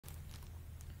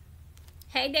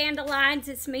Hey Dandelions,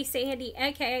 it's me Sandy,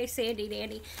 aka Sandy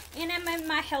Dandy, and I'm in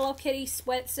my Hello Kitty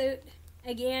sweatsuit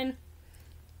again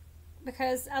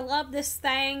because I love this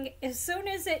thing. As soon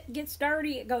as it gets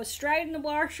dirty, it goes straight in the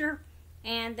washer,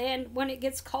 and then when it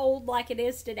gets cold like it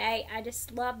is today, I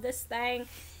just love this thing.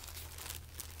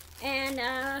 And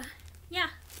yeah,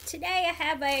 today I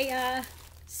have a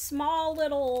small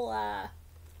little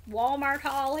Walmart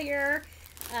haul here.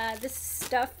 This is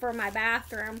stuff for my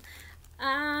bathroom.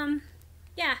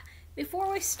 Yeah, before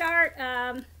we start,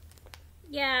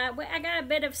 yeah, I got a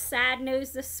bit of sad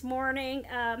news this morning.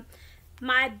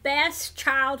 My best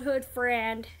childhood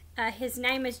friend, his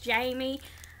name is Jamie,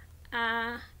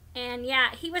 and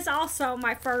yeah, he was also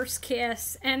my first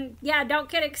kiss. And yeah, don't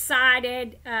get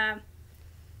excited.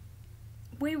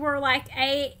 We were like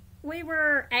 8,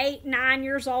 9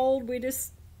 years old. We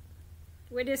just,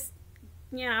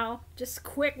 you know, just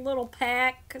quick little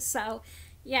peck. So,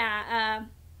 yeah,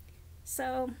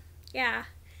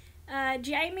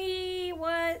 Jamie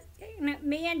was,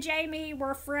 me and Jamie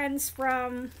were friends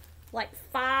from like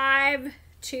 5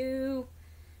 to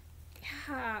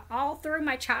all through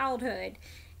my childhood.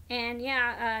 And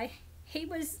yeah, he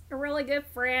was a really good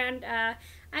friend.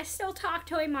 I still talk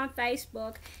to him on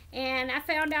Facebook, and I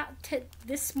found out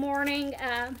this morning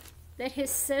that his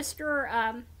sister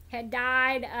had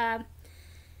died.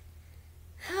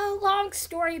 Long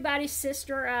story about his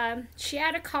sister. She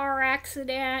had a car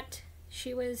accident.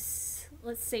 She was,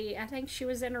 let's see, I think she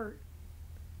was in her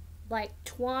like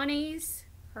 20s,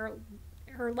 her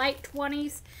late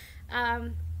 20s.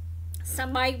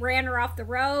 Somebody ran her off the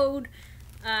road,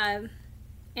 and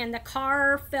the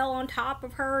car fell on top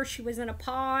of her. She was in a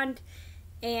pond,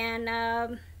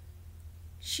 and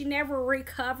she never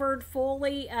recovered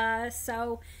fully,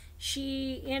 so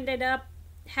she ended up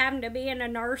having to be in a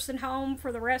nursing home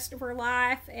for the rest of her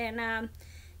life. And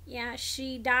yeah,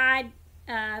 she died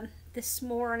this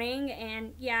morning.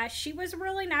 And yeah, she was a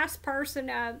really nice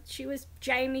person. She was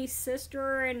Jamie's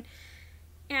sister, and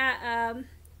yeah,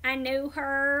 I knew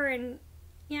her. And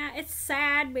yeah, it's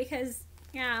sad because,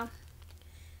 yeah,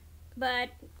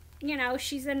 but you know,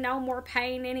 she's in no more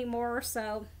pain anymore.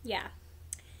 So yeah,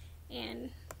 and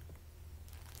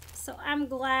so I'm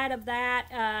glad of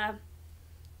that.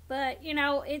 But you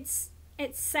know, it's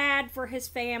sad for his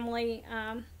family.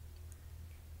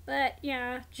 But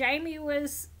yeah, Jamie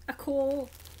was a cool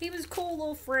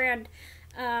little friend.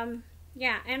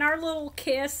 Yeah, and our little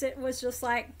kiss, it was just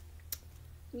like,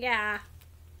 yeah.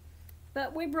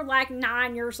 But we were like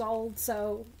 9 years old,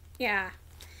 so yeah.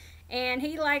 And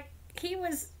he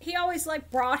always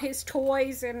like brought his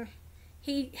toys, and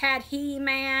he had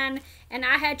He-Man, and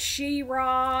I had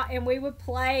She-Ra, and we would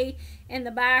play in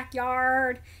the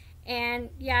backyard. And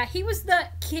yeah, he was the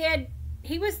kid,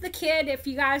 if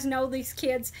you guys know these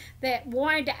kids, that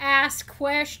wanted to ask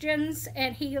questions,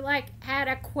 and he like had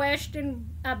a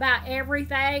question about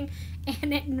everything,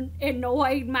 and it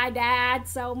annoyed my dad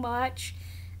so much.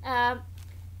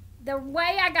 The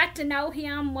way I got to know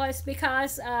him was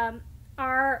because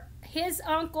his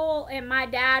uncle and my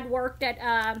dad worked at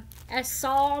a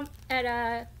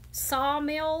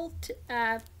sawmill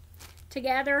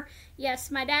together. Yes,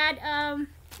 my dad,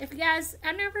 if you guys,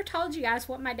 I never told you guys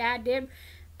what my dad did.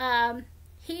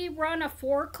 He run a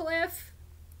forklift.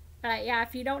 Yeah,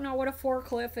 if you don't know what a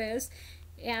forklift is,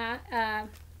 yeah,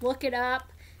 look it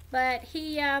up. But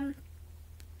he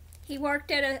worked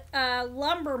at a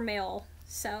lumber mill.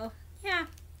 So yeah,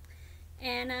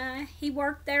 and he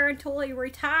worked there until he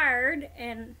retired.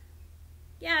 And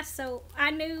yeah, so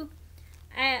I knew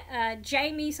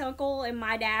Jamie's uncle and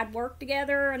my dad worked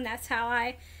together, and that's how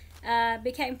I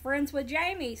became friends with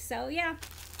Jamie. So yeah,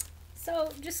 so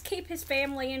just keep his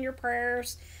family in your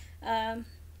prayers.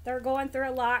 They're going through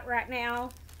a lot right now.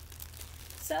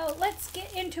 So let's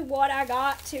get into what I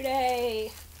got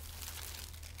today.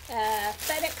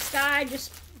 FedEx guy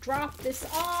just dropped this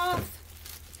off,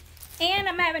 and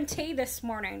I'm having tea this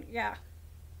morning. Yeah,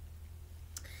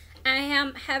 I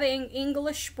am having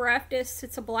English breakfast.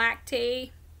 It's a black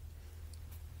tea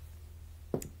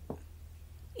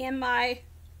in my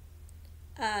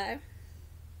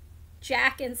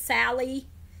Jack and Sally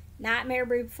Nightmare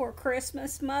Before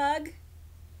Christmas mug.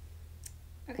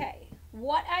 Okay,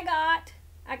 what I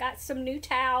got some new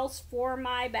towels for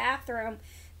my bathroom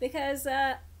because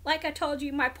like I told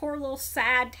you, my poor little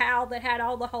sad towel that had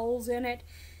all the holes in it,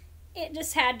 it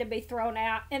just had to be thrown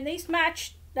out. And these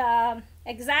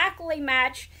exactly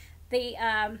match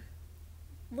the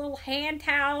little hand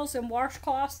towels and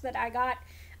washcloths that I got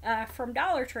from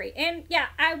Dollar Tree. And yeah,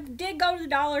 I did go to the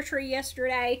Dollar Tree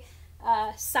yesterday.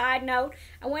 Side note,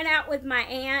 I went out with my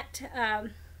aunt.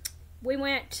 We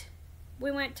went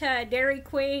we went to Dairy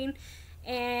Queen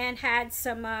and had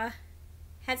some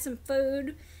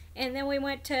food, and then we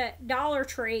went to Dollar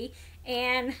Tree,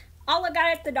 and all I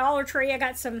got at the Dollar Tree, I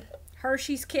got some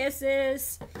Hershey's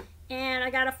Kisses, and I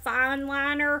got a fine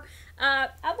liner. I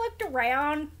looked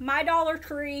around. My Dollar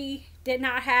Tree did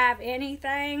not have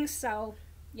anything, so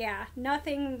yeah,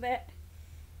 nothing that,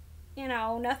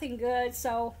 nothing good,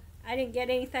 so I didn't get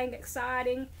anything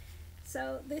exciting.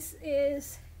 So this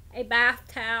is a bath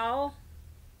towel,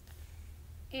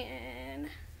 and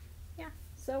yeah,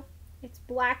 so it's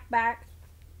black bath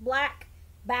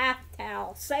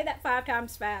towel. Say that 5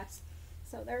 times fast.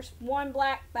 So there's one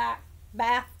black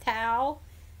bath towel,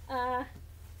 and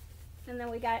then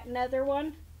we got another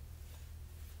one,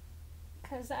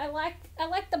 because I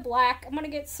like the black. I'm gonna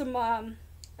get some. I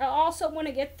also want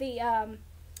to get the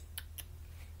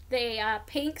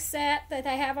pink set that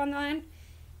they have online,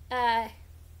 and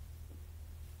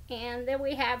then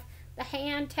we have the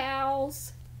hand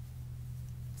towels.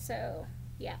 So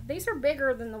yeah, these are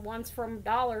bigger than the ones from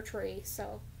Dollar Tree.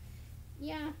 So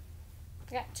yeah,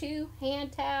 got 2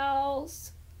 hand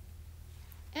towels.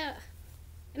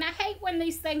 And I hate when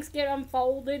these things get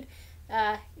unfolded.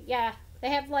 Yeah, they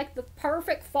have like the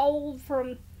perfect fold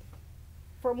from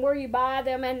where you buy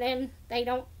them, and then they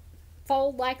don't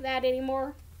fold like that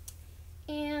anymore.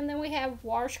 And then we have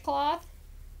washcloth.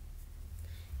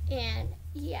 And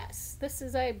yes, this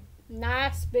is a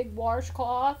nice big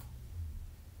washcloth.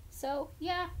 So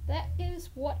yeah, that is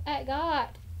what I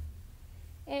got.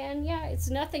 And yeah, it's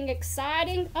nothing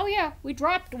exciting. Oh yeah, we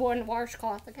dropped one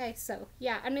washcloth. Okay, so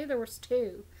yeah, I knew there was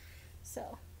 2.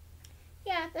 So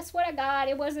yeah, that's what I got.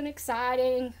 It wasn't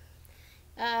exciting.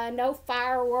 No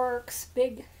fireworks,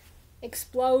 big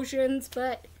explosions,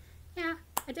 but yeah,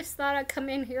 I just thought I'd come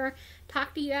in here,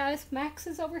 talk to you guys. Max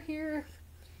is over here.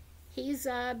 He's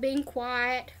being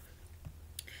quiet,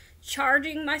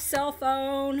 charging my cell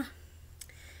phone.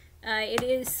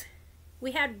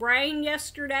 We had rain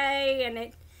yesterday, and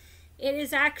it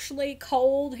is actually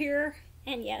cold here.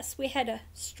 And yes, we had a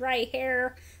stray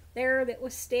hair there that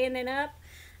was standing up.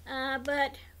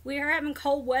 But we are having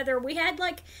cold weather. We had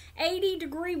like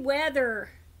 80-degree weather.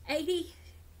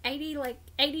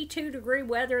 82-degree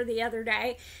weather the other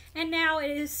day. And now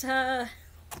it is,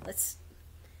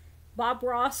 Bob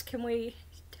Ross, can you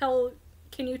tell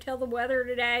the weather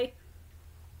today?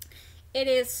 It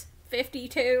is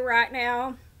 52 right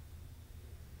now.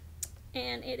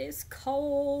 And it is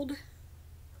cold.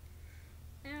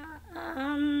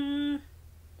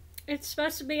 It's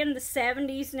supposed to be in the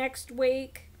 70s next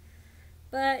week.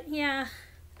 But yeah,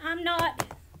 I'm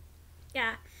not,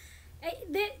 yeah.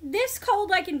 This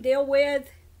cold I can deal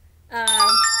with.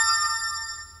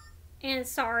 And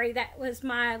sorry, that was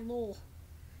my little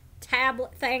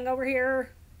tablet thing over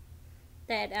here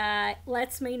that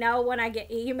lets me know when I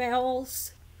get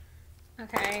emails.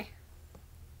 Okay.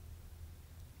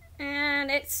 And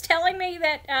it's telling me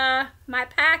that my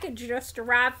package just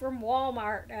arrived from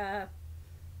Walmart.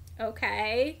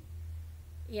 Okay.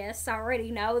 Yes, I already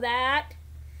know that.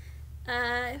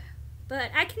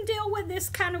 But I can deal with this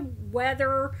kind of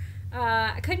weather.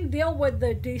 I couldn't deal with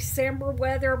the December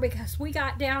weather because we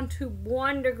got down to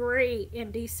 1 degree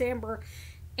in December.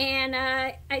 And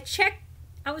I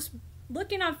was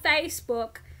looking on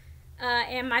Facebook,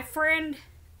 and my friend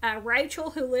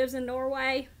Rachel, who lives in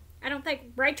Norway, I don't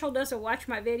think Rachel doesn't watch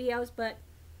my videos, but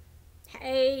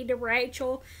hey to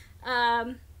Rachel.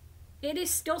 It is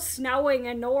still snowing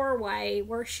in Norway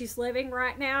where she's living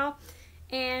right now.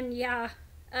 And yeah,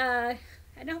 I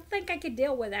don't think I could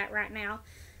deal with that right now.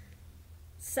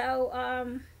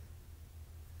 So,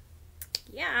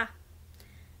 yeah.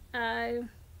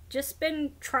 Just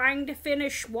been trying to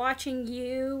finish watching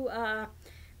You.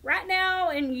 Right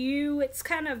now in You, it's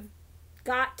kind of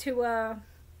got to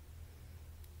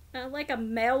like a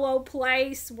mellow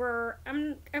place where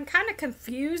I'm kind of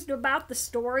confused about the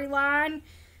storyline.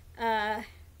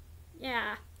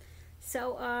 Yeah.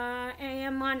 So I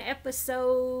am on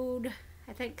episode,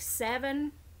 I think,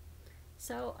 7.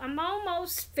 So I'm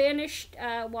almost finished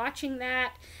watching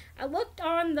that. I looked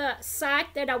on the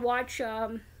site that I watch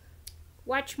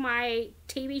my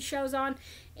TV shows on,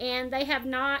 and they have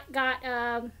not got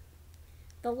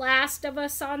The Last of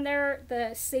Us on there,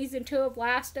 the season 2 of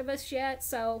Last of Us yet.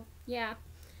 So yeah,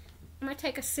 I'm gonna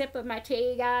take a sip of my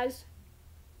tea, guys.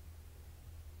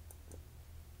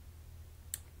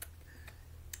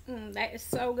 That is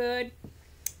so good.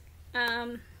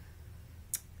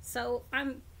 So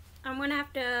I'm gonna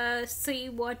have to see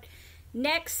what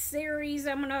next series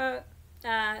I'm gonna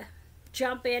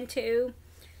jump into.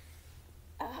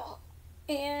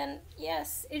 And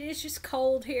yes, it is just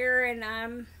cold here, and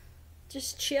I'm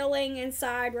just chilling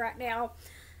inside right now.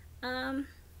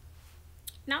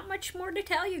 Not much more to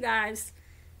tell you guys.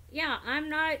 Yeah,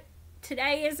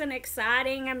 today isn't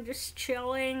exciting. I'm just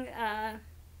chilling.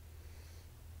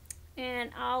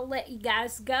 And I'll let you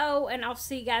guys go, and I'll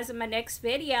see you guys in my next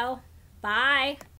video. Bye.